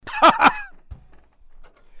I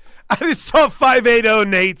just saw 580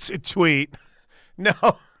 Nate's tweet.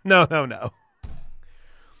 No.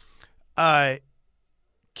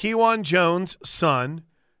 Kewan Jones' son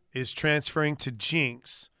is transferring to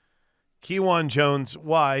Jinx. Kewan Jones'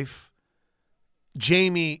 wife,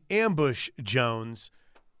 Jamie Ambush Jones,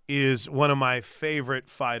 is one of my favorite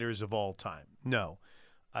fighters of all time. No,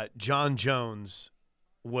 John Jones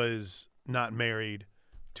was not married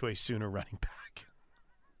to a Sooner running back.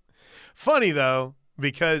 Funny, though,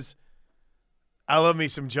 because I love me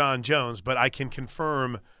some John Jones, but I can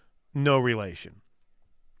confirm no relation.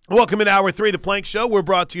 Welcome in Hour 3 of The Plank Show. We're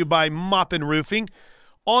brought to you by Moppin Roofing.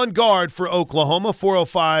 On guard for Oklahoma,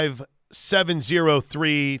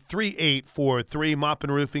 405-703-3843.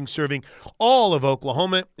 Moppin Roofing serving all of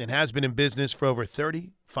Oklahoma and has been in business for over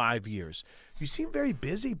 35 years. You seem very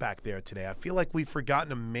busy back there today. I feel like we've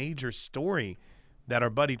forgotten a major story that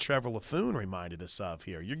our buddy Trevor LaFoon reminded us of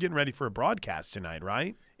here. You're getting ready for a broadcast tonight,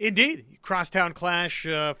 right? Indeed. Crosstown clash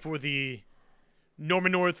for the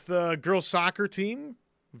Norman North girls soccer team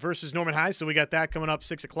versus Norman High. So we got that coming up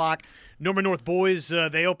 6 o'clock. Norman North boys,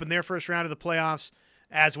 they open their first round of the playoffs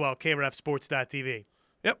as well. KRFSports.tv.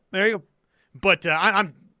 Yep, there you go. But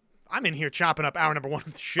I'm in here chopping up hour number 1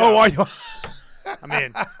 of the show. Oh, are you? I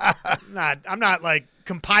mean, I'm not like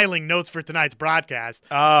compiling notes for tonight's broadcast.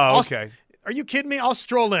 Oh, okay. Are you kidding me? I'll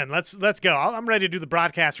stroll in. Let's go. I'm ready to do the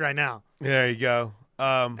broadcast right now. There you go.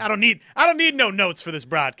 I don't need no notes for this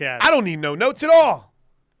broadcast. I don't need no notes at all.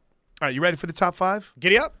 All right, you ready for the top 5?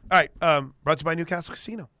 Giddy up. All right, brought to you by Newcastle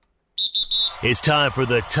Casino. It's time for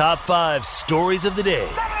the top 5 stories of the day.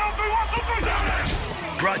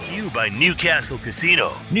 Brought to you by Newcastle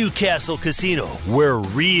Casino. Newcastle Casino, where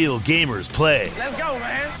real gamers play. Let's go,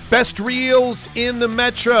 man. Best reels in the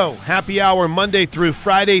Metro. Happy hour Monday through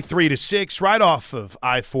Friday, 3 to 6, right off of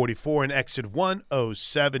I-44 and exit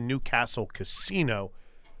 107,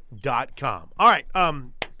 NewcastleCasino.com. All right,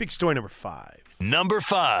 big story number 5. Number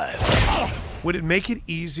 5. Would it make it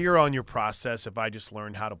easier on your process if I just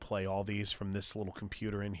learned how to play all these from this little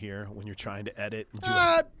computer in here when you're trying to edit? And do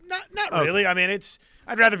Not really. I mean,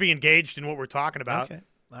 I'd rather be engaged in what we're talking about. Okay.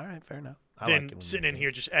 All right, fair enough. Than sitting in here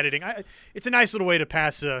just editing. It's a nice little way to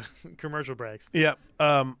pass commercial breaks. Yep.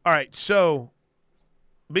 All right, so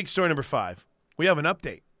big story number 5. We have an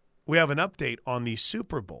update. We have an update on the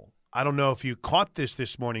Super Bowl. I don't know if you caught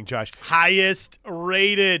this morning, Josh. Highest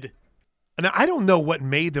rated. Now, I don't know what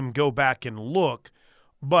made them go back and look,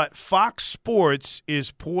 but Fox Sports is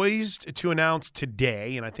poised to announce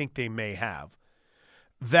today, and I think they may have,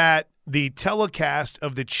 that the telecast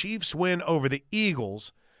of the Chiefs' win over the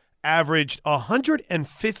Eagles averaged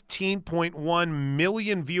 115.1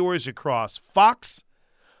 million viewers across Fox,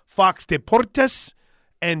 Fox Deportes,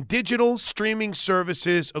 and digital streaming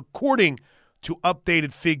services, according to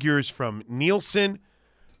updated figures from Nielsen.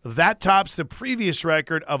 That tops the previous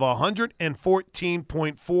record of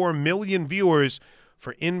 114.4 million viewers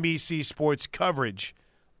for NBC Sports coverage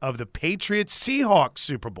of the Patriots-Seahawks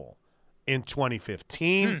Super Bowl in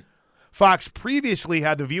 2015. Fox previously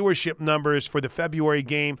had the viewership numbers for the February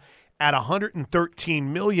game at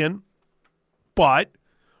 113 million, but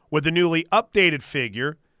with the newly updated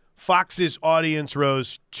figure, Fox's audience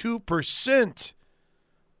rose 2%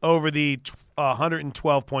 over the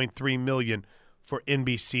 112.3 million for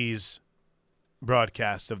NBC's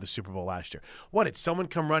broadcast of the Super Bowl last year. What, did someone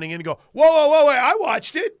come running in and go, whoa, wait, I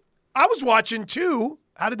watched it. I was watching too.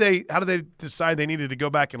 How did they decide they needed to go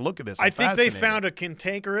back and look at this? I think they found a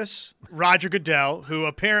cantankerous Roger Goodell, who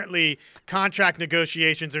apparently contract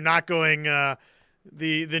negotiations are not going the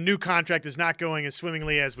new contract is not going as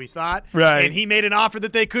swimmingly as we thought. Right. And he made an offer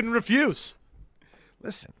that they couldn't refuse.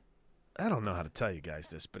 Listen, I don't know how to tell you guys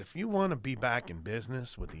this, but if you want to be back in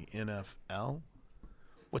business with the NFL,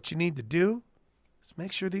 what you need to do is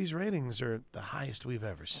make sure these ratings are the highest we've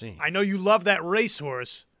ever seen. I know you love that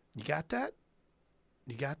racehorse. You got that?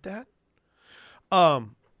 You got that?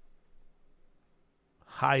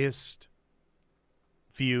 Highest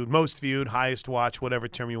viewed, most viewed, highest watch, whatever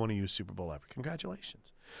term you want to use, Super Bowl ever.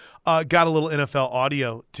 Congratulations. Got a little NFL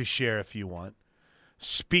audio to share if you want.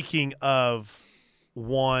 Speaking of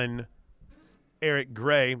one, Eric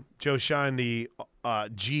Gray, Joe Shine, the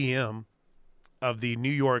GM of the New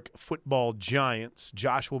York Football Giants.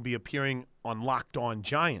 Josh will be appearing on Locked On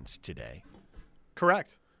Giants today.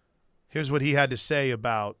 Correct. Here's what he had to say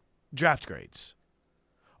about draft grades.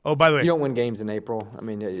 Oh, by the way, you don't win games in April. I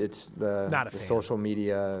mean, it's the Not a fan. social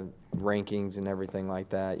media rankings and everything like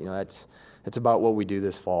that. You know, it's about what we do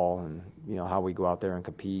this fall and, you know, how we go out there and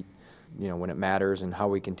compete, you know, when it matters, and how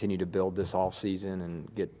we continue to build this off season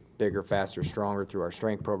and get bigger, faster, stronger through our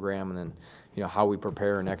strength program, and then, how we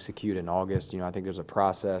prepare and execute in August. I think there's a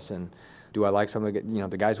process. And do I like some of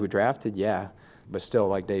the guys we drafted? Yeah. But still,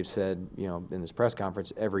 like Dave said, in this press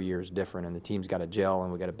conference, every year is different, and the team's got to gel,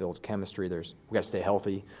 and we got to build chemistry. We got to stay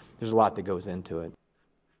healthy. There's a lot that goes into it.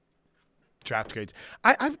 Draft grades.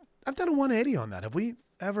 I've done a 180 on that. Have we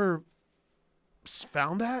ever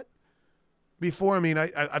found that before? I mean,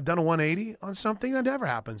 I've done a 180 on something. That never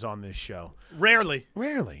happens on this show. Rarely.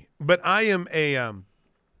 But I am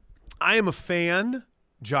a fan,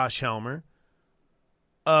 Josh Helmer,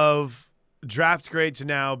 of draft grades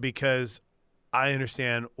now because I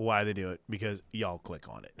understand why they do it, because y'all click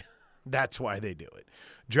on it. That's why they do it.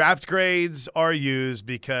 Draft grades are used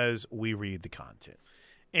because we read the content.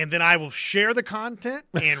 And then I will share the content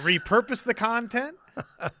and repurpose the content.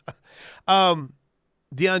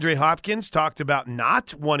 DeAndre Hopkins talked about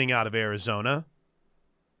not wanting out of Arizona.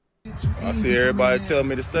 I see everybody tell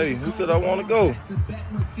me to stay. Who said I want to go?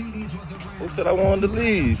 Who said I wanted to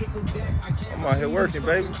leave? I'm out here working,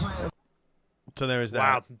 baby. So there is that.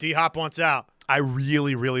 Wow, D-Hop wants out. I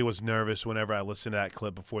really, really was nervous whenever I listened to that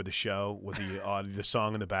clip before the show with the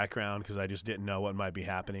song in the background because I just didn't know what might be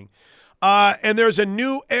happening. And there's a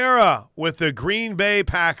new era with the Green Bay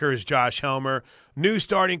Packers, Josh Helmer. New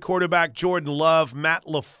starting quarterback Jordan Love. Matt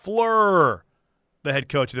LaFleur, the head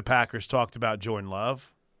coach of the Packers, talked about Jordan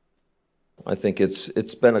Love. I think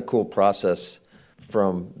it's been a cool process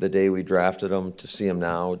from the day we drafted him to see him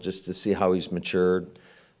now, just to see how he's matured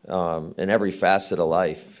in every facet of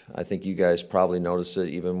life. I think you guys probably notice it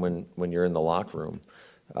even when you're in the locker room.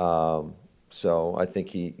 So I think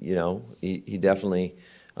he definitely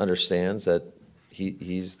understands that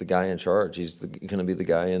he's the guy in charge. He's going to be the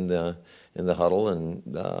guy in the huddle,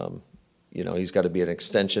 and he's got to be an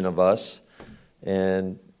extension of us.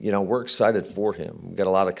 And we're excited for him. We've got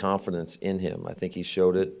a lot of confidence in him. I think he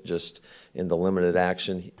showed it just in the limited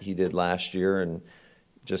action he did last year, and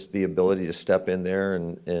just the ability to step in there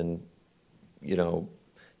and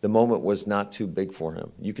the moment was not too big for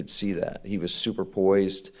him. You could see that. He was super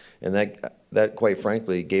poised, and that quite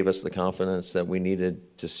frankly gave us the confidence that we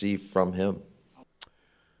needed to see from him.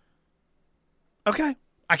 Okay.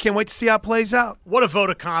 I can't wait to see how it plays out. What a vote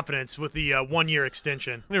of confidence with the 1-year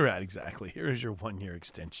extension. You're right, exactly. Here is your 1-year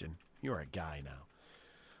extension. You're a guy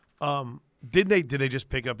now. Did they just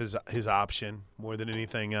pick up his option more than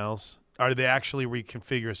anything else? Or did they actually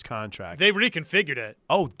reconfigure his contract? They reconfigured it.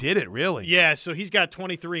 Oh, did it really? Yeah, so he's got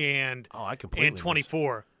 23 and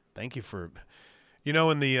 24. Thank you for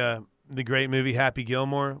in the great movie Happy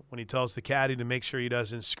Gilmore, when he tells the caddy to make sure he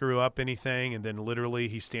doesn't screw up anything, and then literally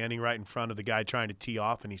he's standing right in front of the guy trying to tee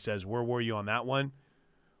off, and he says, "Where were you on that one?"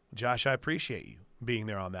 Josh, I appreciate you being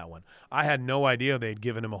there on that one. I had no idea they'd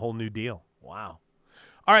given him a whole new deal. Wow.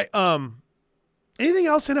 All right, anything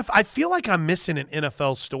else? I feel like I'm missing an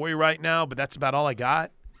NFL story right now, but that's about all I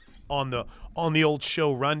got on the old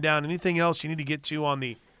show rundown. Anything else you need to get to on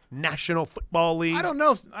the National Football League? I don't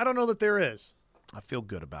know that there is. I feel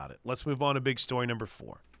good about it. Let's move on to big story number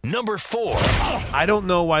 4. Number 4. I don't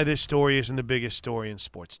know why this story isn't the biggest story in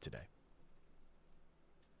sports today.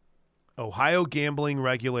 Ohio gambling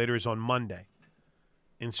regulators on Monday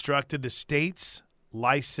instructed the state's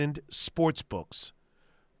licensed sports books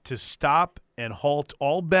to stop and halt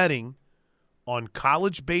all betting on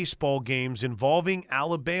college baseball games involving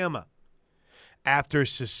Alabama after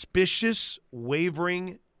suspicious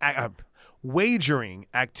wagering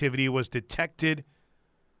activity was detected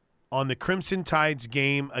on the Crimson Tide's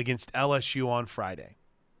game against LSU on Friday.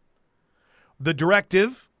 The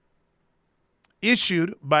directive,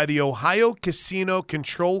 issued by the Ohio Casino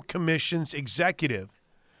Control Commission's executive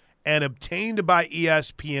and obtained by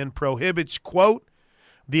ESPN, prohibits, quote,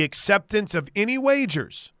 the acceptance of any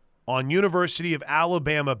wagers on University of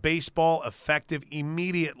Alabama baseball effective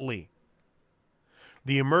immediately.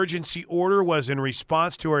 The emergency order was in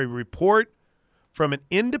response to a report from an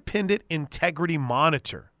independent integrity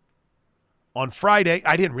monitor. On Friday,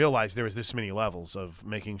 I didn't realize there was this many levels of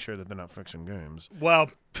making sure that they're not fixing games. Well,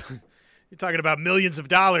 you're talking about millions of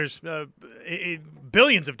dollars,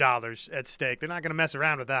 billions of dollars at stake. They're not going to mess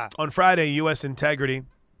around with that. On Friday, U.S. Integrity,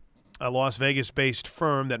 a Las Vegas-based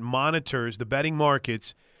firm that monitors the betting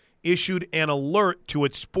markets, issued an alert to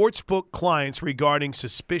its sportsbook clients regarding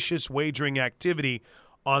suspicious wagering activity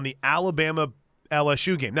on the Alabama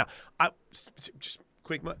LSU game. Now, just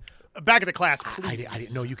quick, back of the class, I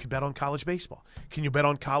didn't know you could bet on college baseball. Can you bet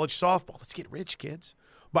on college softball? Let's get rich, kids.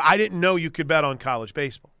 But I didn't know you could bet on college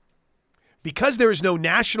baseball. Because there is no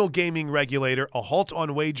national gaming regulator, a halt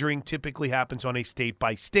on wagering typically happens on a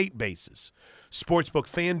state-by-state basis. The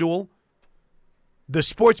Sportsbook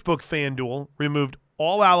FanDuel removed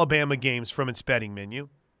all Alabama games from its betting menu.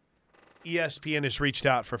 ESPN has reached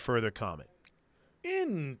out for further comment.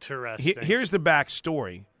 Interesting. Here's the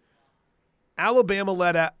backstory.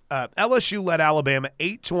 LSU led Alabama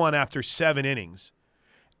 8-1 after 7 innings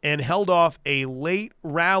and held off a late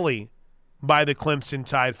rally by the Clemson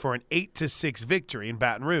Tide for an 8-6 victory in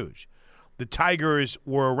Baton Rouge. The Tigers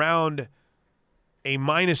were around a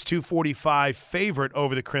 -245 favorite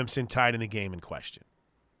over the Crimson Tide in the game in question.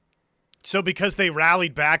 So because they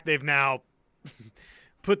rallied back, they've now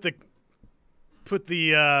put the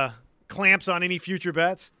clamps on any future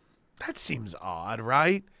bets? That seems odd,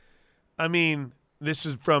 right? I mean, this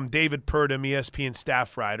is from David Purdom, ESPN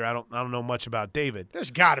staff writer. I don't know much about David.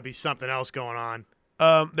 There's got to be something else going on.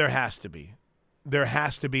 There has to be. There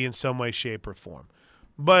has to be in some way, shape, or form.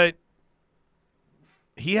 But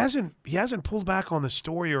he hasn't pulled back on the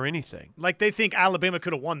story or anything. Like they think Alabama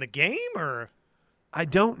could have won the game, or I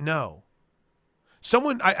don't know.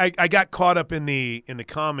 Someone I got caught up in the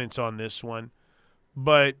comments on this one,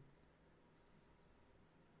 but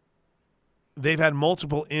they've had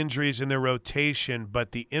multiple injuries in their rotation,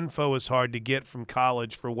 but the info is hard to get from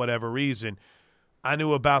college for whatever reason. I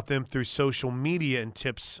knew about them through social media and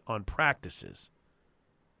tips on practices.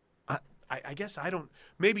 I guess I don't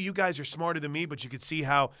 – maybe you guys are smarter than me, but you could see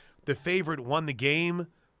how the favorite won the game,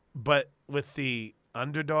 but with the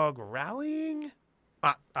underdog rallying?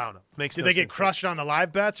 I don't know. Makes did no they get sense. crushed on the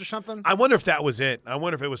live bets or something? I wonder if that was it. I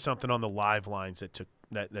wonder if it was something on the live lines that took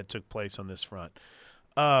place on this front.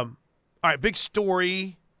 All right, big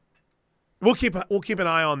story. We'll keep an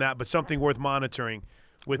eye on that, but something worth monitoring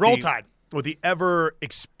with Roll Tide. With the ever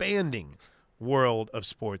expanding world of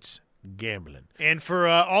sports gambling. And for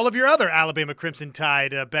all of your other Alabama Crimson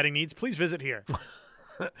Tide betting needs, please visit here.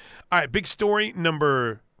 All right, big story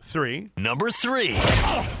number 3. Number 3.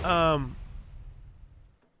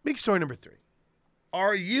 Big story number 3.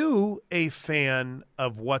 Are you a fan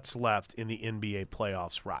of what's left in the NBA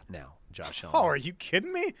playoffs right now, Josh Helmer? Oh, are you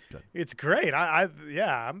kidding me? Good. It's great.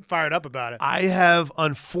 I'm fired up about it. I have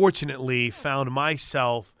unfortunately found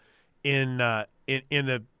myself in a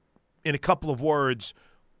couple of words,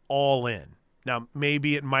 all in. Now,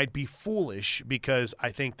 maybe it might be foolish because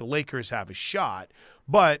I think the Lakers have a shot,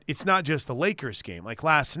 but it's not just the Lakers game. Like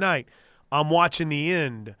last night, I'm watching the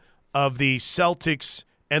end of the Celtics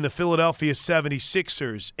and the Philadelphia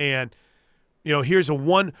 76ers, and here's a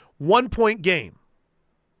one-point game.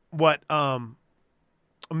 A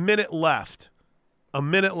minute left.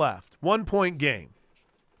 1-point game.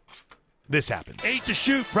 This happens. 8 to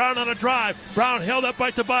shoot. Brown on a drive. Brown held up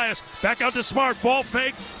by Tobias. Back out to Smart. Ball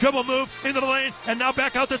fake. Dribble move into the lane. And now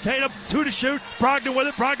back out to Tatum. 2 to shoot. Brogdon with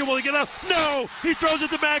it. Brogdon will he get up? No! He throws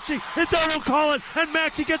it to Maxey. And Darrell call it. And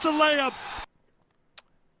Maxey gets a layup.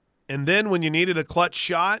 And then when you needed a clutch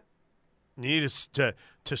shot, you needed to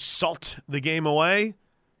salt the game away,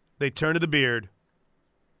 they turn to the beard.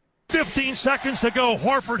 15 seconds to go.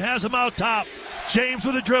 Horford has him out top. James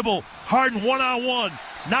with a dribble. Harden one-on-one.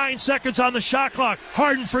 9 seconds on the shot clock.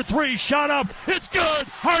 Harden for 3. Shot up. It's good.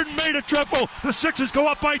 Harden made a triple. The Sixers go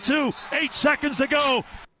up by 2. 8 seconds to go.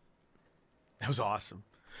 That was awesome.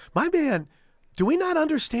 My man, do we not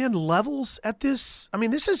understand levels at this? I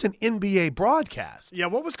mean, this is an NBA broadcast. Yeah,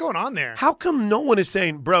 what was going on there? How come no one is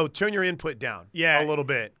saying, bro, turn your input down a little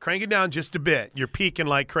bit. Crank it down just a bit. You're peaking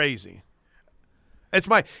like crazy.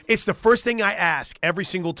 It's the first thing I ask every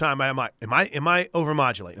single time. Am I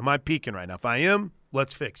overmodulating? Am I peaking right now? If I am,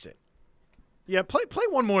 let's fix it. Yeah, play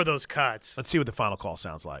one more of those cuts. Let's see what the final call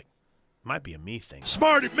sounds like. Might be a me thing.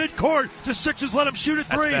 Smart at midcourt. The Sixers let him shoot a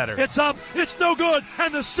 3. That's better. It's up. It's no good.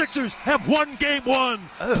 And the Sixers have won game 1.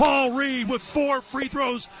 Ugh. Paul Reed with 4 free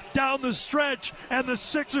throws down the stretch. And the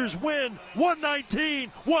Sixers win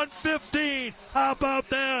 119-115. How about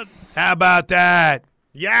that? How about that?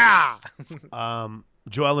 Yeah.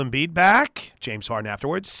 Joel Embiid back. James Harden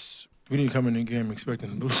afterwards. We didn't come in the game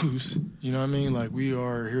expecting to lose. You know what I mean? Like, we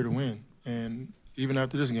are here to win. And even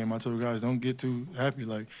after this game, I told guys, don't get too happy.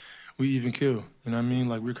 Like, we even kill. You know what I mean?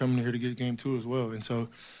 Like, we're coming here to get game 2 as well. And so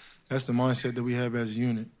that's the mindset that we have as a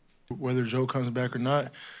unit. Whether Joe comes back or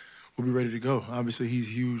not, we'll be ready to go. Obviously,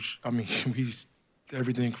 he's huge. I mean, he's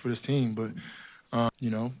everything for this team. But,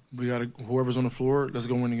 we got to – whoever's on the floor, let's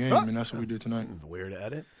go win the game. And that's what we did tonight. Weird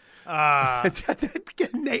edit.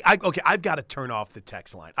 Nate, I've got to turn off the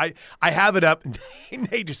text line. I have it up.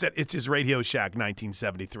 Nate just said it's his Radio Shack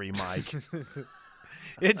 1973 mic.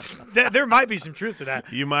 There might be some truth to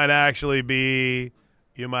that. You might actually be.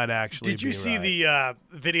 Did you see right.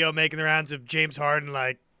 the video making the rounds of James Harden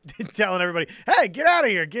telling everybody, "Hey, get out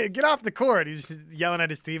of here! Get off the court!" He's just yelling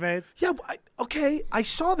at his teammates. Yeah, I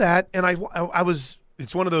saw that, and I was.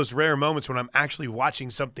 It's one of those rare moments when I'm actually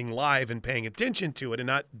watching something live and paying attention to it, and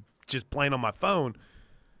not just playing on my phone.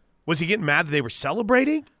 Was he getting mad that they were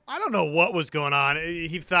celebrating? I don't know what was going on.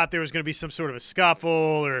 He thought there was going to be some sort of a scuffle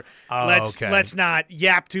or okay. let's not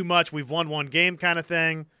yap too much. We've won one game kind of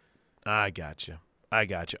thing. I got you. All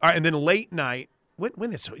right, and then late night.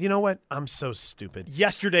 When is? You know what? I'm so stupid.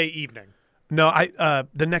 Yesterday evening. No,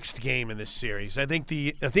 the next game in this series. I think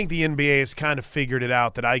the NBA has kind of figured it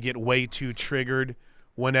out that I get way too triggered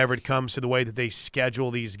whenever it comes to the way that they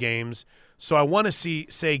schedule these games. So I want to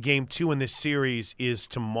say game 2 in this series is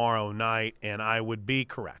tomorrow night, and I would be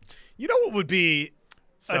correct. You know what would be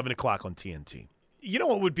 7 o'clock on TNT. You know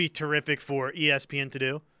what would be terrific for ESPN to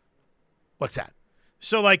do? What's that?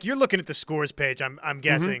 So, like, you're looking at the scores page, I'm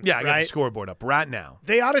guessing. Yeah, I got right? the scoreboard up right now.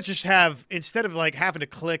 They ought to just have, instead of, like, having to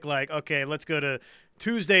click, like, okay, let's go to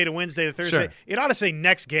Tuesday to Wednesday to Thursday, Sure. it ought to say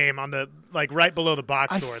next game on the, like, right below the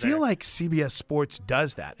box I score feel there. like CBS Sports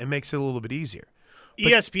does that. It makes it a little bit easier.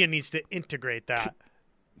 But ESPN needs to integrate that.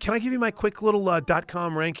 Can I give you my quick little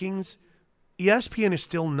 .com rankings? ESPN is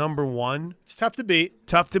still number 1. It's tough to beat.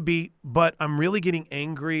 Tough to beat, but I'm really getting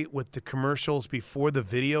angry with the commercials before the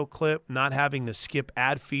video clip, not having the skip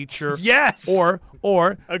ad feature. Yes! Or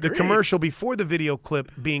the Agreed. commercial before the video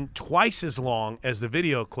clip being twice as long as the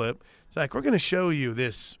video clip. It's like, we're going to show you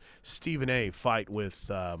this Stephen A. fight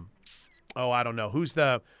with, I don't know. Who's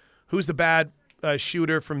the bad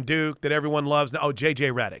shooter from Duke that everyone loves? Oh, J.J.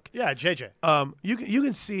 Redick. Yeah, JJ. You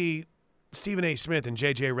can see Stephen A. Smith and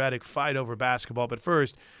J.J. Redick fight over basketball, but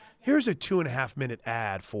first, here's a 2.5-minute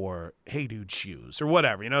ad for Hey Dude Shoes or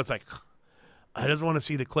whatever. You know, it's like, I just want to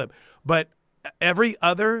see the clip. But every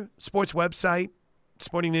other sports website,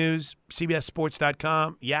 Sporting News,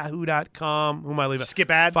 CBSSports.com, Yahoo.com, who am I leaving? Skip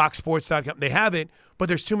ad. FoxSports.com. They have it, but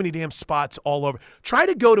there's too many damn spots all over. Try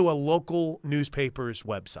to go to a local newspaper's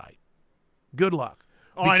website. Good luck.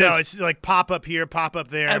 Oh, I know. It's like pop up here, pop up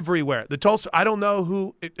there. Everywhere. The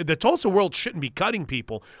Tulsa World shouldn't be cutting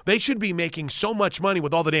people. They should be making so much money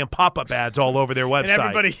with all the damn pop-up ads all over their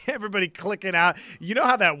website. And everybody clicking out. You know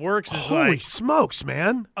how that works is Holy like smokes,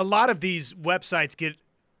 man. a lot of these websites get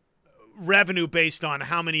revenue based on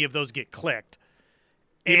how many of those get clicked.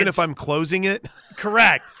 Even if I'm closing it?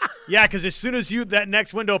 Correct. Yeah, because as soon as that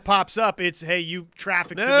next window pops up, it's, hey, you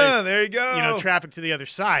traffic to there you go. traffic to the other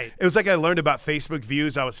side. It was like I learned about Facebook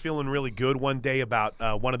views. I was feeling really good one day about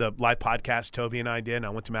one of the live podcasts Toby and I did, and I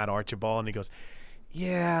went to Matt Archibald, and he goes,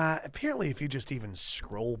 yeah, apparently if you just even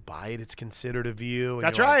scroll by it, it's considered a view. And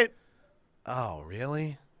That's you're right. Like, oh,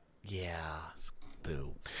 really? Yeah.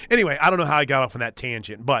 Boo. Anyway, I don't know how I got off on that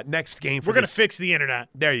tangent, but next game for We're going to fix the internet.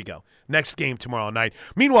 There you go. Next game tomorrow night.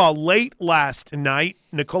 Meanwhile, late last night,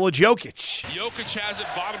 Nikola Jokic. Jokic has it,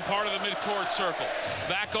 bottom part of the midcourt circle.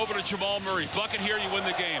 Back over to Jamal Murray. Bucket here, you win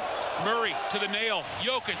the game. Murray to the nail.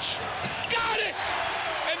 Jokic. Got it!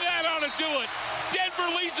 And that ought to do it.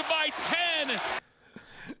 Denver leads it by 10.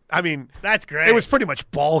 I mean, that's great. It was pretty much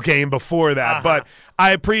ball game before that, but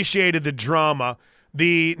I appreciated the drama.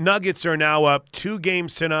 The Nuggets are now up 2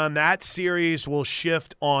 games to none. That series will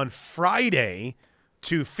shift on Friday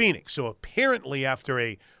to Phoenix. So apparently after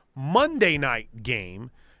a Monday night game,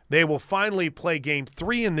 they will finally play game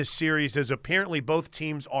 3 in this series, as apparently both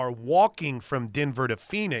teams are walking from Denver to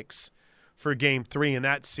Phoenix for game 3 in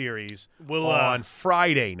that series on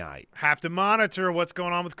Friday night. Have to monitor what's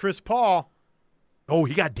going on with Chris Paul. Oh,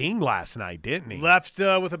 he got dinged last night, didn't he? Left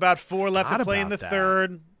with about 4 left to play in the about that.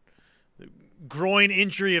 third. Groin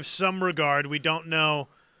injury of some regard. We don't know,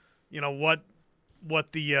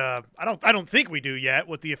 what the I don't think we do yet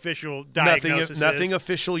what the official diagnosis is. Nothing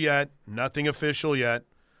official yet. Nothing official yet.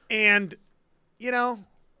 And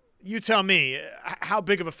you tell me, how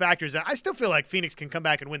big of a factor is that? I still feel like Phoenix can come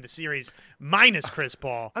back and win the series minus Chris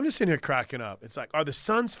Paul. I'm just sitting here cracking up. It's like, are the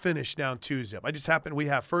Suns finished down 2-0? We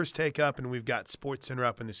have First Take up and we've got Sports Center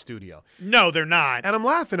up in the studio. No, they're not. And I'm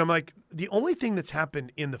laughing. I'm like, the only thing that's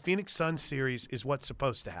happened in the Phoenix Suns series is what's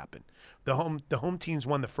supposed to happen. The home teams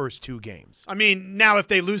won the first 2 games. I mean, now if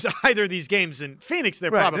they lose either of these games in Phoenix,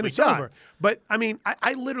 they're right, probably then it's done. over. But, I mean,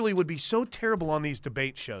 I literally would be so terrible on these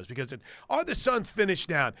debate shows because are the Suns finished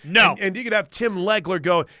down? No. And you could have Tim Legler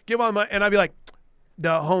go, and I'd be like,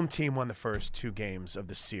 the home team won the first 2 games of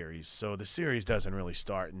the series. So the series doesn't really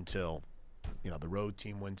start until, the road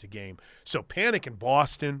team wins a game. So panic in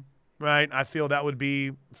Boston, right? I feel that would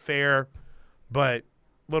be fair. But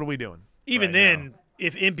what are we doing? Even right then, now?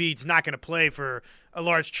 If Embiid's not going to play for a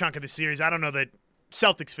large chunk of the series, I don't know that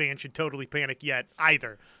Celtics fans should totally panic yet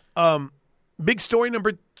either. Big story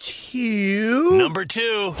number 2. Number 2.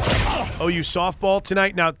 OU softball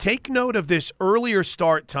tonight. Now, take note of this earlier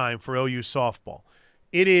start time for OU softball.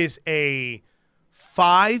 It is a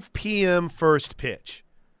 5 p.m. first pitch.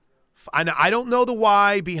 I don't know the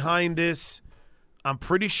why behind this. I'm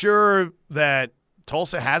pretty sure that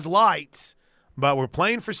Tulsa has lights, but we're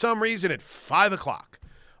playing for some reason at 5 o'clock.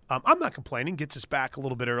 I'm not complaining. Gets us back a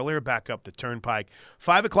little bit earlier, back up the turnpike.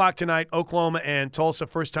 5 o'clock tonight, Oklahoma and Tulsa.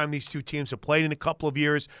 First time these two teams have played in a couple of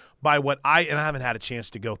years. And I haven't had a chance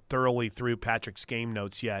to go thoroughly through Patrick's game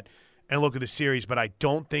notes yet and look at the series, but I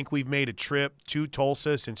don't think we've made a trip to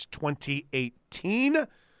Tulsa since 2018.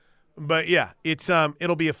 But yeah,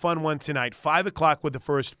 it'll be a fun one tonight. 5 o'clock with the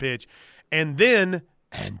first pitch, and then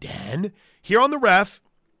here on the Ref,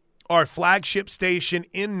 our flagship station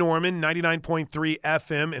in Norman, 99.3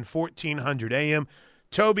 FM and 1400 AM.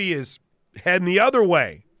 Toby is heading the other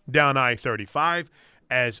way down I-35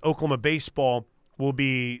 as Oklahoma baseball will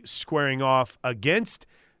be squaring off against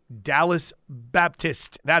Dallas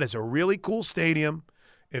Baptist. That is a really cool stadium.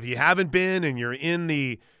 If you haven't been and you're in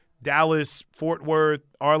the Dallas, Fort Worth,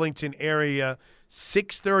 Arlington area,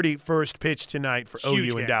 6:30 first pitch tonight for Huge OU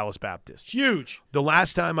and game. Dallas Baptist. Huge. The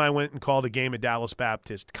last time I went and called a game at Dallas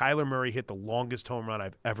Baptist, Kyler Murray hit the longest home run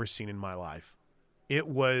I've ever seen in my life. It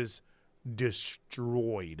was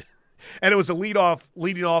destroyed. And it was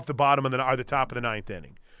leading off the bottom of the top of the ninth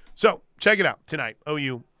inning. So check it out tonight.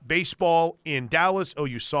 OU baseball in Dallas,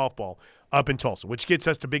 OU softball up in Tulsa, which gets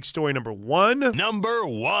us to big story number one. Number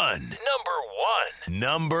one.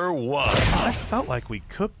 I felt like we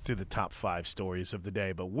cooked through the top 5 stories of the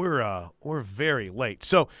day, but we're very late.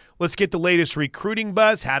 So let's get the latest recruiting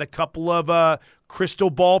buzz. Had a couple of crystal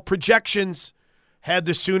ball projections. Had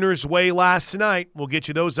the Sooners' way last night. We'll get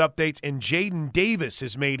you those updates. And Jaden Davis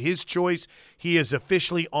has made his choice. He is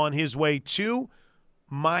officially on his way to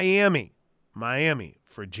Miami. Miami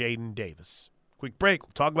for Jaden Davis. Quick break.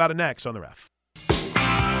 We'll talk about it next on the Ref.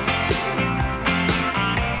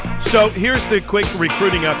 So here's the quick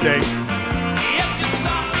recruiting update.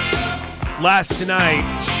 Last night,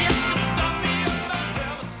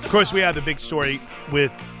 of course, we had the big story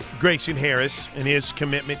with Grayson Harris and his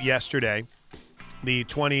commitment yesterday. The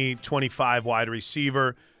 2025 wide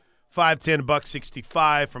receiver, 5'10",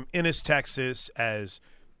 $165 from Ennis, Texas, as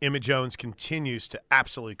Emmett Jones continues to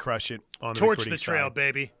absolutely crush it on the Torch recruiting the trail, side.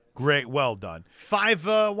 baby. Great, well done. 5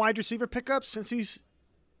 wide receiver pickups since he's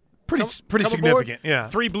Pretty come significant, aboard. yeah.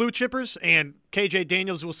 3 blue chippers, and KJ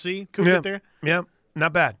Daniels we'll see. Could we get there? Yeah,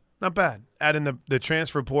 not bad. Not bad. Add in the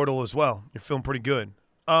transfer portal as well. You're feeling pretty good.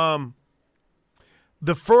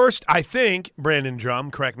 The first, I think, Brandon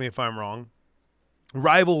Drum, correct me if I'm wrong,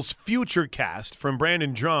 Rivals future cast from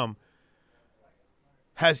Brandon Drum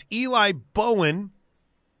has Eli Bowen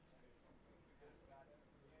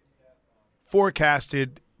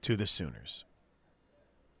forecasted to the Sooners.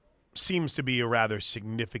 Seems to be a rather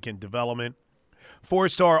significant development.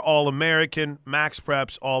 4-star All-American, Max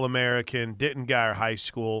Preps All-American, Denton Guyer High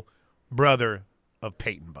School, brother of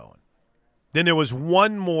Peyton Bowen. Then there was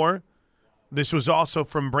one more. This was also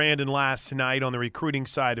from Brandon last night on the recruiting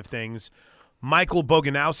side of things. Michael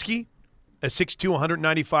Boganowski, a 6'2",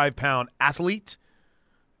 195-pound athlete,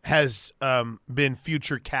 has been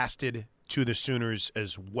future casted to the Sooners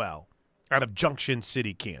as well, out of Junction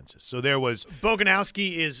City, Kansas. So there was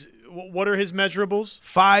Boganowski is – what are his measurables?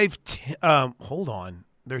 5'10". Hold on.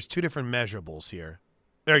 There's 2 different measurables here.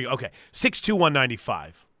 There you go. Okay. 6'2",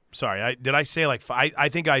 195. Sorry, did I say like I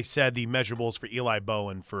think I said the measurables for Eli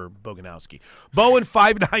Bowen for Boganowski. Bowen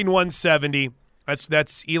 5'9", 170.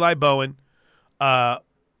 That's Eli Bowen. Boganowski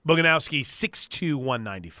 6'2",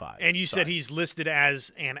 195. And you said he's listed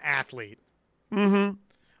as an athlete. Mm-hmm.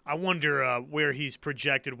 I wonder where he's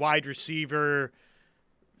projected. Wide receiver,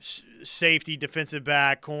 safety, defensive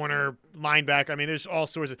back, corner, linebacker. I mean, there's all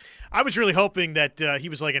sorts of – I was really hoping that he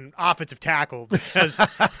was like an offensive tackle because,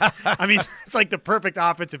 I mean, it's like the perfect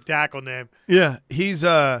offensive tackle name. Yeah, he's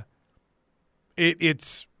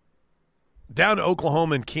it's down to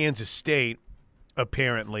Oklahoma and Kansas State,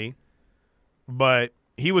 apparently. But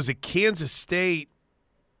he was a Kansas State,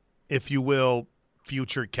 if you will,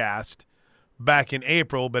 future cast back in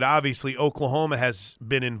April. But obviously Oklahoma has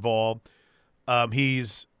been involved.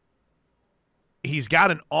 He's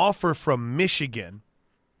got an offer from Michigan,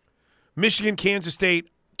 Kansas State,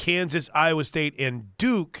 Kansas, Iowa State, and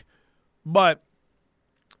Duke. But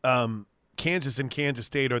Kansas and Kansas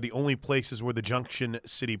State are the only places where the Junction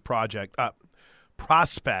City prospect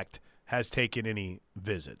has taken any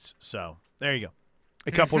visits. So there you go.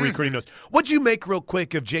 A couple of recruiting notes. What'd you make real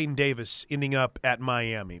quick of Jaden Davis ending up at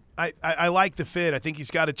Miami? I like the fit. I think he's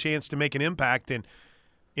got a chance to make an impact. And,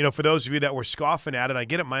 you know, for those of you that were scoffing at it, I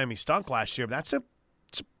get it, Miami stunk last year, but it's a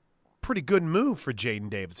pretty good move for Jaden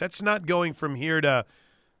Davis. That's not going from here to,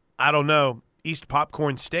 I don't know, East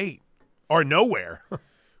Popcorn State or nowhere.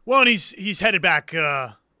 Well, and he's headed back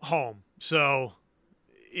home. So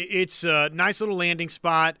it's a nice little landing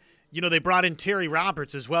spot. You know, they brought in Terry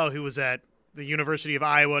Roberts as well, who was at the University of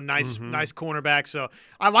Iowa. Nice cornerback. So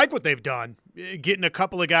I like what they've done, getting a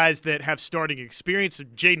couple of guys that have starting experience.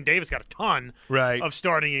 Jaden Davis got a ton of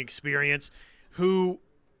starting experience, who,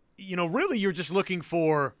 you know, really you're just looking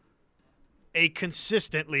for a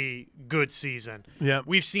consistently good season. Yeah.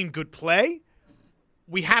 We've seen good play.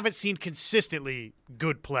 We haven't seen consistently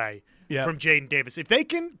good play from Jaden Davis. If they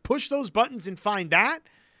can push those buttons and find that,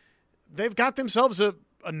 they've got themselves a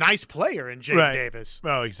nice player in Jaden Davis.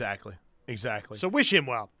 Oh, exactly. Exactly. So wish him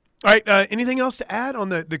well. All right. Anything else to add on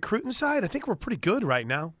the Cruton side? I think we're pretty good right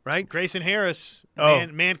now, right? Grayson Harris,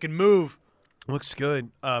 man can move. Looks good.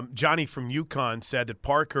 Johnny from UConn said that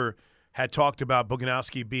Parker had talked about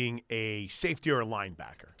Boganowski being a safety or a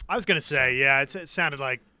linebacker. I was going to say, it sounded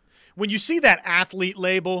like when you see that athlete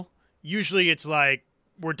label, usually it's like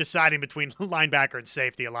we're deciding between linebacker and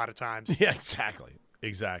safety a lot of times. Yeah, exactly.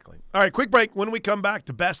 Exactly. All right, quick break. When we come back,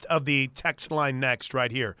 the best of the text line next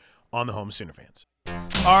right here on the Home Sooner Fans.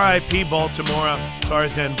 R.I.P. Baltimore,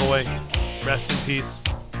 Tarzan boy. Rest in peace.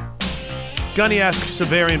 Gunny asks a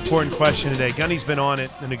very important question today. Gunny's been on it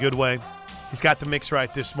in a good way. He's got the mix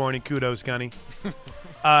right this morning. Kudos, Gunny.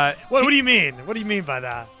 What do you mean? What do you mean by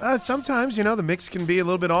that? Sometimes, you know, the mix can be a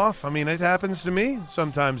little bit off. I mean, it happens to me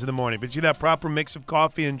sometimes in the morning. But you that proper mix of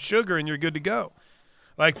coffee and sugar, and you're good to go.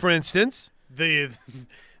 Like, for instance, the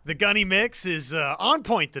Gunny mix is on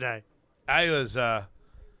point today. I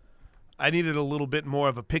needed a little bit more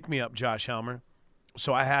of a pick-me-up, Josh Helmer.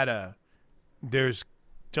 So I had there's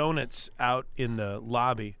donuts out in the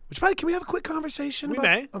lobby. Which, by the way, can we have a quick conversation? We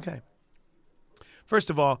may. Okay. First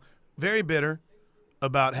of all, very bitter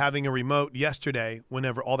about having a remote yesterday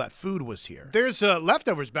whenever all that food was here. There's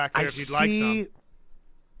leftovers back there if you'd like some.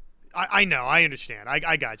 I know. I understand.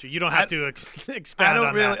 I got you. You don't have to expound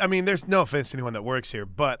on that. I mean, there's no offense to anyone that works here,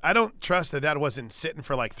 but I don't trust that wasn't sitting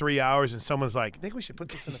for like 3 hours and someone's like, I think we should put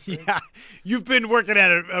this in the fridge. Yeah, you've been working at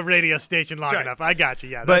a radio station long enough. I got you.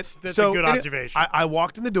 Yeah, that's a good observation. I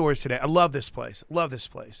walked in the doors today. I love this place.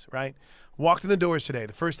 Right? Walked in the doors today.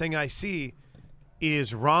 The first thing I see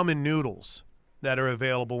is ramen noodles that are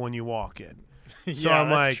available when you walk in. So yeah, I'm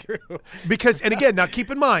that's like, true. because, and again, now keep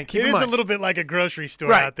in mind. It is a little bit like a grocery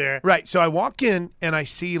store out there. Right. So I walk in and I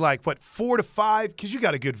see 4 to 5, because you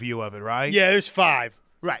got a good view of it, right? Yeah, there's 5.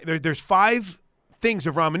 Right. There's 5 things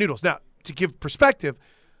of ramen noodles. Now, to give perspective,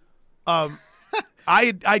 I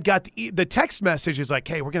got the text message is like,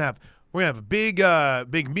 hey, we're gonna have a big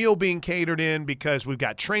meal being catered in because we've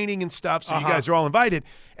got training and stuff, so you guys are all invited.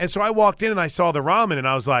 And so I walked in and I saw the ramen and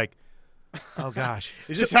I was like, oh gosh.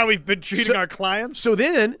 Is this how we've been treating our clients? So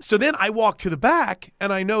then I walk to the back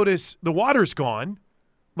and I notice the water's gone.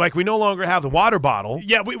 Like, we no longer have the water bottle.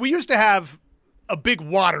 Yeah, we used to have a big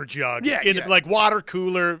water jug. Like water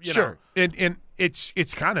cooler, you know. And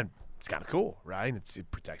it's kind of cool, right? It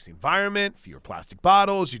protects the environment, fewer plastic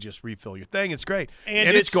bottles, you just refill your thing. It's great. And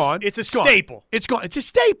it's gone. It's a staple. It's gone. It's a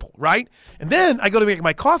staple, right? And then I go to make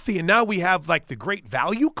my coffee, and now we have the Great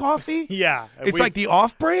Value coffee. Yeah. It's like the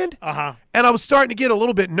off-brand. Uh-huh. And I was starting to get a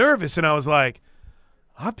little bit nervous, and I was like,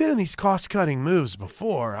 I've been in these cost-cutting moves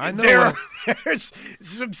before. I know there's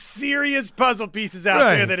some serious puzzle pieces out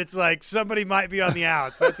there that it's like somebody might be on the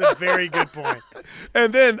outs. That's a very good point.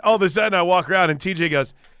 And then all of a sudden I walk around, and TJ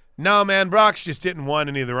goes, no, man, Brock's just didn't want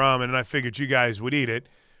any of the ramen, and I figured you guys would eat it.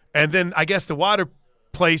 And then I guess the water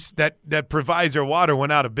place that provides our water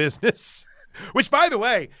went out of business. Which, by the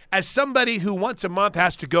way, as somebody who once a month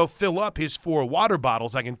has to go fill up his 4 water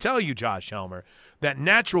bottles, I can tell you, Josh Helmer, that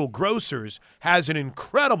Natural Grocers has an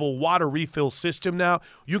incredible water refill system now.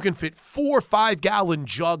 You can fit 4 5-gallon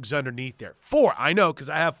jugs underneath there. 4, I know, because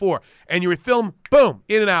I have 4. And you refill them, boom,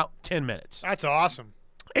 in and out, 10 minutes. That's awesome.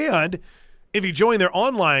 And if you join their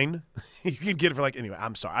online, you can get it for anyway,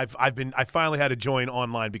 I'm sorry. I finally had to join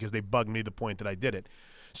online because they bugged me to the point that I did it.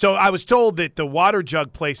 So I was told that the water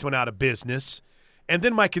jug place went out of business, and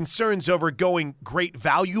then my concerns over going Great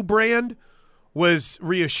Value brand was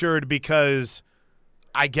reassured because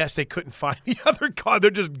I guess they couldn't find the other car.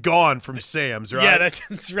 They're just gone from Sam's, right? Yeah,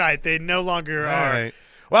 that's right. They no longer are. Right.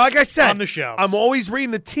 Well, like I said, on the shelves. I'm always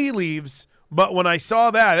reading the tea leaves. But when I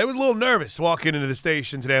saw that, I was a little nervous walking into the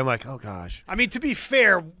station today. I'm like, oh, gosh. I mean, to be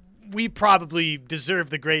fair, we probably deserve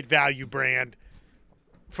the Great Value brand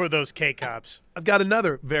for those K-Cups. I've got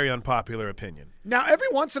another very unpopular opinion. Now, every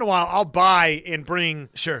once in a while, I'll buy and bring.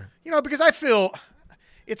 Sure. You know, because I feel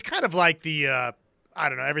it's kind of like the, I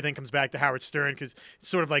don't know, everything comes back to Howard Stern because it's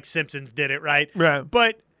sort of like Simpsons did it, right? Right.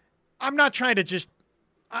 But I'm not trying to just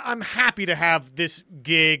I'm happy to have this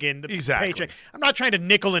gig and the paycheck. I'm not trying to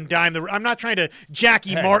nickel and dime I'm not trying to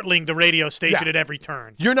Jackie Martling the radio station at every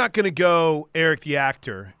turn. You're not going to go Eric the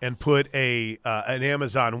actor and put an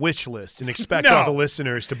Amazon wish list and expect all the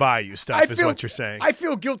listeners to buy you stuff. Is what you're saying. I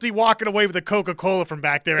feel guilty walking away with a Coca-Cola from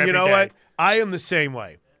back there every day. You know what? I am the same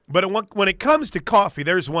way. But when it comes to coffee,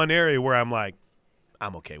 there's one area where I'm like,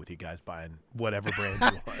 I'm okay with you guys buying whatever brand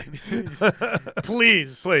you want.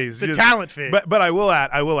 Please. It's a talent fee. But I will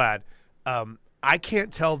add, I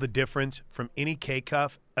can't tell the difference from any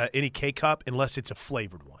K-Cup unless it's a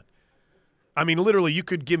flavored one. I mean, literally, you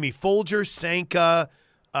could give me Folgers, Sanka,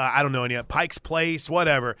 I don't know any Pike's Place,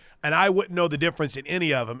 whatever, and I wouldn't know the difference in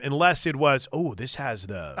any of them unless it was, this has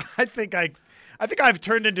the. I think I've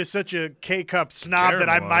turned into such a K-Cup snob that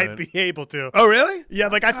I might be able to. Oh, really? Yeah,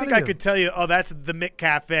 like I think I could tell you, that's the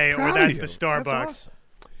McCafe or that's the Starbucks. That's awesome.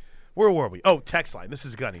 Where were we? Oh, text line. This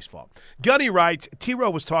is Gunny's fault. Gunny writes, T-Row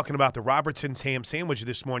was talking about the Robertson's ham sandwich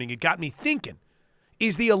this morning. It got me thinking,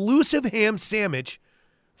 is the elusive ham sandwich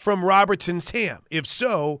from Robertson's Ham? If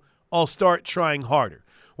so, I'll start trying harder.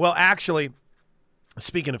 Well, actually,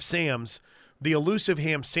 speaking of Sam's, the elusive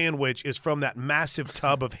ham sandwich is from that massive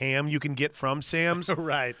tub of ham you can get from Sam's.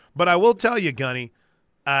 Right. But I will tell you, Gunny,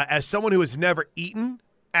 as someone who has never eaten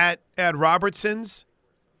at Robertson's,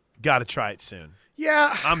 got to try it soon.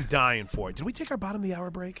 Yeah. I'm dying for it. Did we take our bottom of the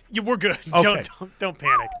hour break? Yeah, we're good. Okay. Don't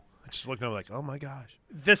panic. I just looked over like, oh, my gosh.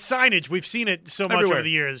 The signage, we've seen it so much over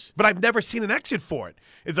the years. But I've never seen an exit for it.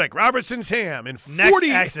 It's like Robertson's Ham in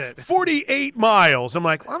 48 miles. I'm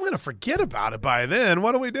like, I'm going to forget about it by then.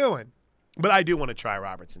 What are we doing? But I do want to try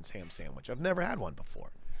Robertson's ham sandwich. I've never had one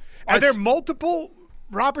before. Are there multiple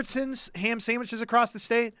Robertson's ham sandwiches across the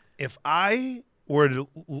state? If I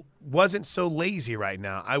wasn't so lazy right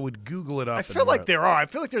now, I would Google it up. I feel like there are. I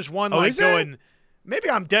feel like there's one going – maybe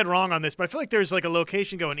I'm dead wrong on this, but I feel like there's like a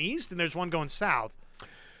location going east and there's one going south.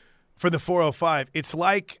 For the 405, it's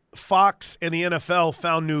like Fox and the NFL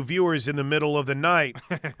found new viewers in the middle of the night,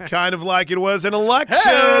 kind of like it was an election.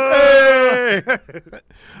 Hey!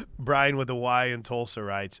 Brian with the Y in Tulsa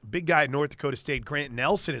writes, big guy at North Dakota State, Grant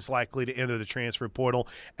Nelson, is likely to enter the transfer portal,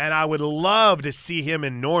 and I would love to see him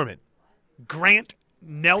in Norman. Grant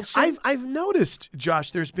Nelson? I've noticed,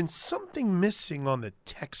 Josh, there's been something missing on the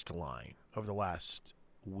text line over the last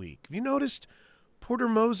week. Have you noticed Porter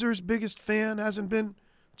Moser's biggest fan hasn't been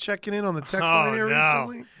checking in on the text line here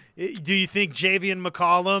recently? Do you think Javian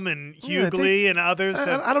McCollum and Hughley and others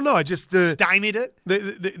I don't know. I just stymied it?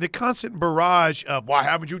 The constant barrage of, why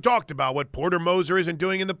haven't you talked about what Porter Moser isn't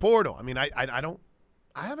doing in the portal? I mean, I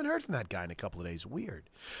haven't heard from that guy in a couple of days. Weird.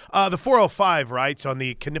 The 405 writes on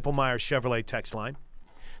the Knippelmeyer Chevrolet text line,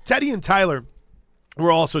 Teddy and Tyler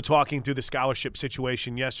were also talking through the scholarship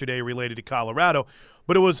situation yesterday related to Colorado,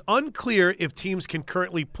 but it was unclear if teams can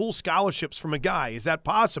currently pull scholarships from a guy. Is that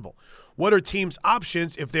possible? What are teams'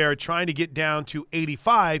 options if they are trying to get down to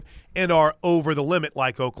 85 and are over the limit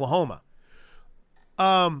like Oklahoma?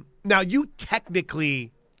 Now, you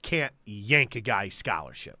technically can't yank a guy's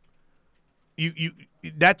scholarship. You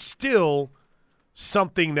that's still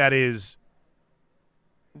something that is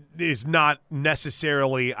not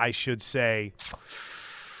necessarily, I should say,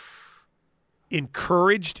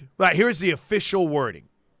 encouraged. But here's the official wording.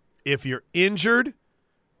 If you're injured,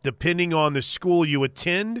 depending on the school you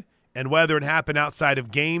attend and whether it happened outside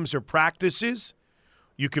of games or practices,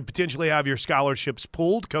 you could potentially have your scholarships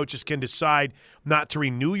pulled. Coaches can decide not to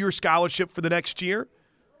renew your scholarship for the next year.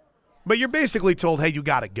 But you're basically told, hey, you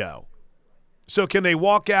got to go. So can they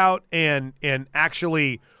walk out and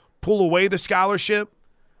actually pull away the scholarship?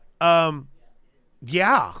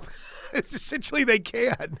 Yeah. Essentially they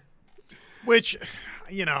can. Which,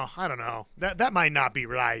 I don't know. That might not be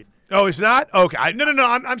right. Oh, it's not? Okay. No.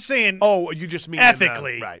 I'm saying. Oh, you just mean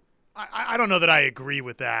ethically. Right. I don't know that I agree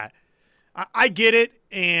with that. I get it,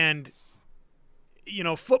 and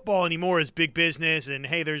football anymore is big business, and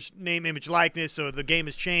hey, there's name, image, likeness, so the game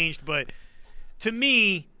has changed. But to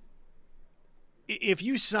me, if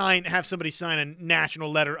you have somebody sign a national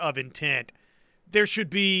letter of intent, there should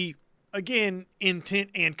be, again, intent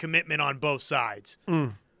and commitment on both sides.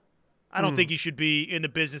 I don't think you should be in the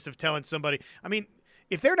business of telling somebody. I mean,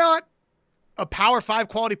 if they're not a Power 5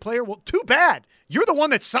 quality player, well, too bad. You're the one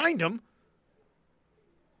that signed them.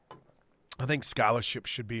 I think scholarship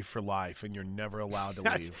should be for life, and you're never allowed to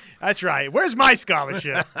leave. That's right. Where's my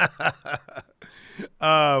scholarship?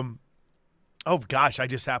 Oh, gosh, I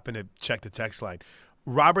just happened to check the text line.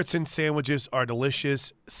 Robertson sandwiches are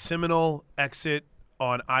delicious. Seminole exit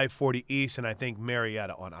on I-40 East, and I think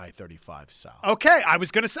Marietta on I-35 South. Okay, I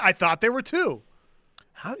was going to say, I thought there were two.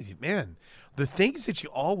 Man, the things that you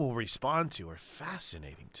all will respond to are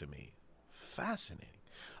fascinating to me. Fascinating.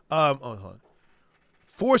 Hold on.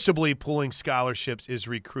 Forcibly pulling scholarships is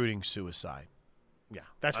recruiting suicide. Yeah,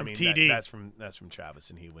 that's from TD. That's from Travis,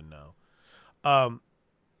 and he would know. By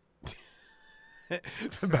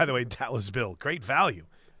the way, Dallas Bill, great value.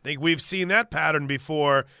 I think we've seen that pattern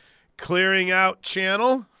before. Clearing out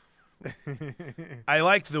channel. I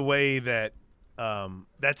liked the way that.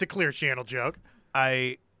 That's a Clear Channel joke.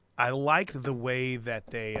 I liked the way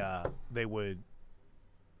that they would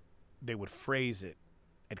phrase it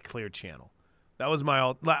at Clear Channel. That was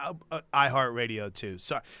my iHeartRadio too.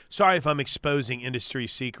 Sorry if I'm exposing industry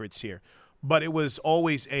secrets here, but it was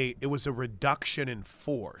always a reduction in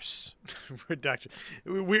force. Reduction.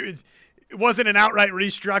 It wasn't an outright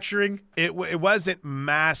restructuring. It wasn't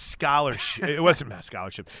mass scholarship. It wasn't mass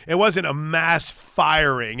scholarship. It wasn't a mass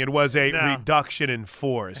firing. It was a reduction in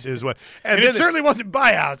force. Is what. And it certainly wasn't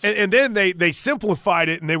buyouts. And then they simplified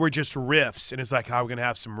it, and they were just riffs. And it's like, how are we gonna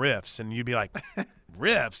have some riffs? And you'd be like,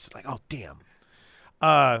 riffs? Like, oh damn.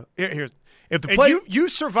 Here's if the play. You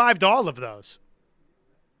survived all of those.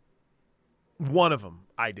 One of them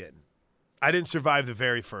I didn't. I didn't survive the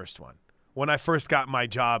very first one. When I first got my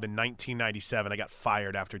job in 1997, I got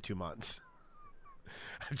fired after 2 months.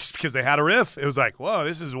 Just because they had a riff. It was like, whoa,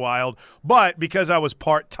 this is wild. But because I was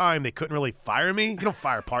part-time, they couldn't really fire me. You don't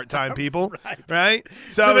fire part-time people, right?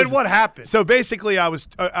 So then what happened? So basically I was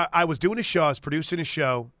doing a show. I was producing a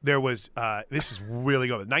show. There was this is really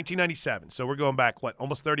going 1997. So we're going back,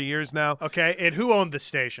 almost 30 years now. Okay, and who owned the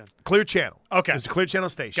station? Clear Channel. Okay. It was a Clear Channel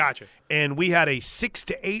station. Gotcha. And we had a 6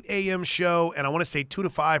 to 8 a.m. show, and I want to say 2 to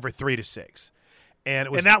 5 or 3 to 6. And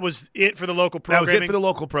that was it for the local programming? That was it for the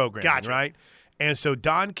local programming, gotcha. Right? And so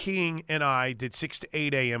Don King and I did 6 to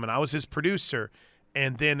 8 a.m., and I was his producer,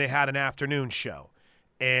 and then they had an afternoon show.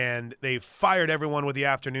 And they fired everyone with the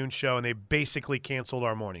afternoon show, and they basically canceled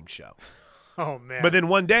our morning show. Oh, man. But then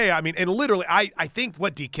one day, and literally, I think,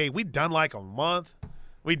 DK, we'd done like a month.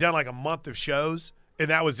 We'd done like a month of shows, and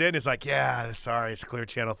that was it. It's like, yeah, sorry, it's a Clear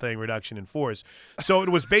Channel thing, reduction in force. So it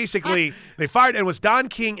was basically, they fired, and it was Don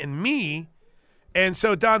King and me. And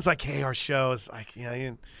so Don's like, hey, our show is like,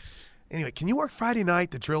 anyway, can you work Friday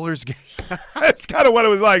night, the Drillers game? That's kind of what it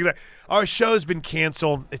was like. Our show's been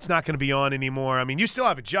canceled. It's not going to be on anymore. I mean, you still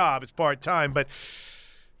have a job. It's part-time. But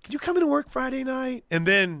can you come in and work Friday night? And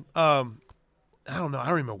then, I don't know. I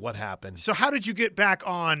don't remember what happened. So how did you get back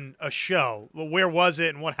on a show? Well, where was it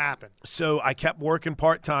and what happened? So I kept working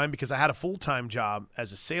part-time because I had a full-time job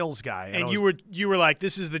as a sales guy. And you were like,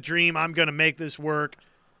 this is the dream. I'm going to make this work.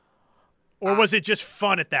 Or was it just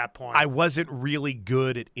fun at that point? I wasn't really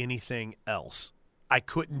good at anything else. I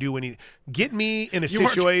couldn't do anything. Get me in a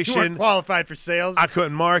situation. You weren't qualified for sales? I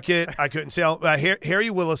couldn't market. I couldn't sell. Harry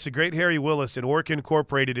Willis, the great Harry Willis at Orc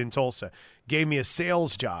Incorporated in Tulsa, gave me a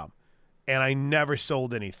sales job, and I never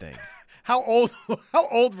sold anything. How old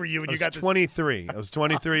were you when you got this? 23. I was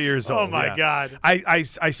 23 years old. Oh, my God. I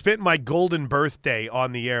spent my golden birthday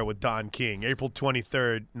on the air with Don King, April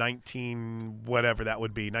 23rd,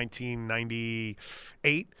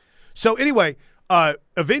 1998. So anyway,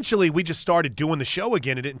 eventually we just started doing the show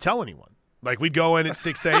again and didn't tell anyone. Like we'd go in at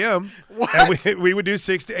 6 a.m. and we would do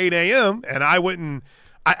 6 to 8 a.m. and I wouldn't –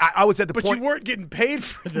 I was at the point. But you weren't getting paid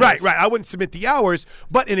for this. Right. I wouldn't submit the hours.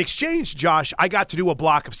 But in exchange, Josh, I got to do a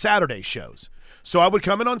block of Saturday shows. So I would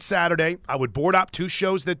come in on Saturday. I would board up 2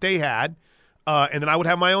 shows that they had, and then I would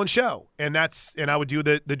have my own show. And I would do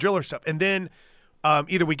the Driller stuff. And then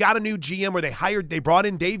either we got a new GM or they brought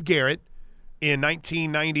in Dave Garrett in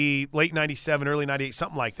 1990, late 97, early 98,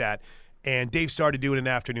 something like that. And Dave started doing an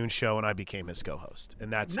afternoon show, and I became his co-host.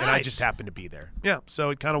 And Nice. And I just happened to be there. Yeah,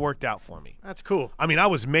 so it kind of worked out for me. That's cool. I mean, I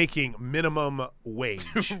was making minimum wage.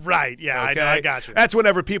 Right, yeah, okay? I got you. That's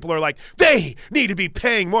whenever people are like, they need to be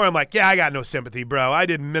paying more. I'm like, yeah, I got no sympathy, bro. I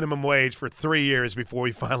did minimum wage for 3 years before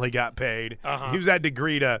we finally got paid. Use that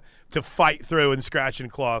degree to fight through and scratch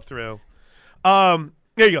and claw through.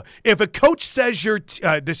 There you go. If a coach says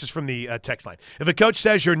this is from the text line. If a coach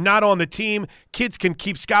says you're not on the team, kids can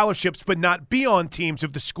keep scholarships but not be on teams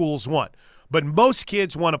if the schools want. But most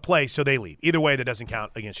kids want to play, so they leave. Either way, that doesn't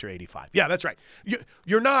count against your 85. Yeah, that's right.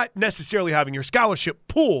 You're not necessarily having your scholarship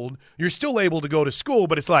pulled. You're still able to go to school,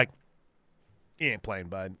 but it's like, you ain't playing,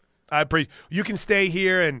 bud. You can stay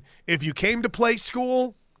here, and if you came to play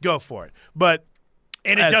school, go for it. But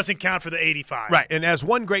And it doesn't count for the 85. Right. And as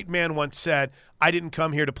one great man once said, I didn't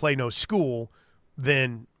come here to play no school,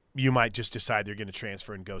 then you might just decide you're going to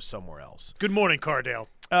transfer and go somewhere else. Good morning, Cardale.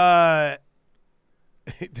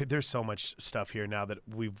 There's so much stuff here now that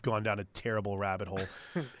we've gone down a terrible rabbit hole.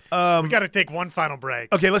 We got to take one final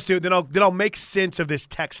break. Okay, let's do it. Then I'll make sense of this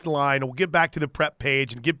text line. We'll get back to the prep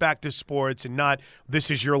page and get back to sports and not this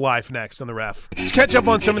is your life next on the Ref. Let's catch up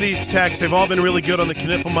on some of these texts. They've all been really good on the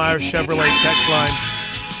Knippelmeyer Chevrolet text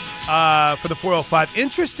line for the 405.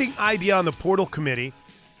 Interesting idea on the portal committee.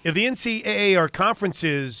 If the NCAA or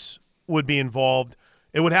conferences would be involved,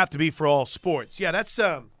 it would have to be for all sports. Yeah, that's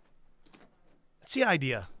the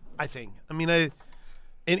idea, I think. I mean,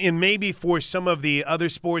 and maybe for some of the other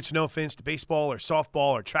sports, no offense to baseball or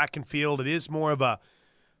softball or track and field, it is more of a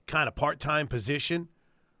kind of part-time position.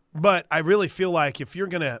 But I really feel like if you're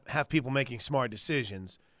going to have people making smart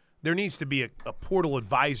decisions, there needs to be a portal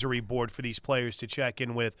advisory board for these players to check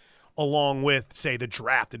in with, along with, say, the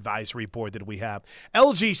draft advisory board that we have.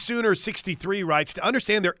 LG Sooner 63 writes, to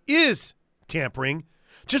understand there is tampering,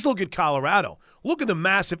 just look at Colorado. Look at the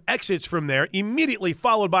massive exits from there, immediately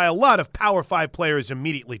followed by a lot of Power 5 players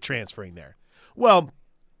immediately transferring there. Well,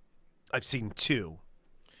 I've seen two.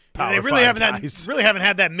 They really haven't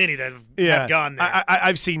had that many that have gone there.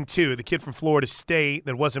 I've seen two. The kid from Florida State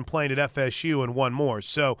that wasn't playing at FSU and one more.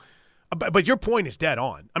 So, but your point is dead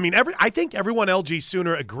on. I mean, I think everyone LG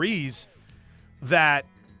Sooner agrees that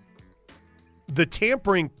the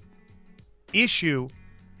tampering issue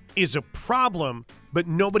is a problem, but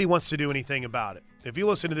nobody wants to do anything about it. If you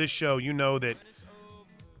listen to this show, you know that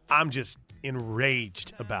I'm just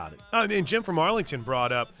enraged about it. And Jim from Arlington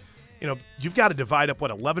brought up, you've got to divide up,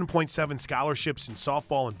 11.7 scholarships in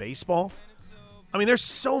softball and baseball? I mean, there's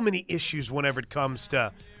so many issues whenever it comes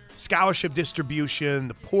to scholarship distribution,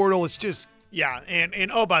 the portal. It's just... Yeah,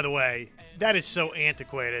 and oh, by the way, that is so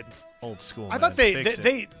antiquated. Old school, I thought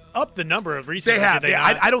they upped the number of recently. They have.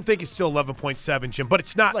 I don't think it's still 11.7, Jim, but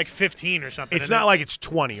it's not... like 15 or something. It's not like it's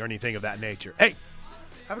 20 or anything of that nature. Hey,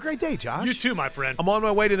 have a great day, Josh. You too, my friend. I'm on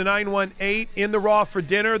my way to the 918 in the Raw for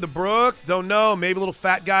dinner. The Brook, don't know, maybe a little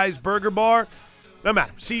Fat Guy's Burger Bar. No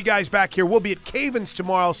matter. See you guys back here. We'll be at Cavens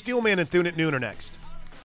tomorrow. Steelman and Thune at noon are next.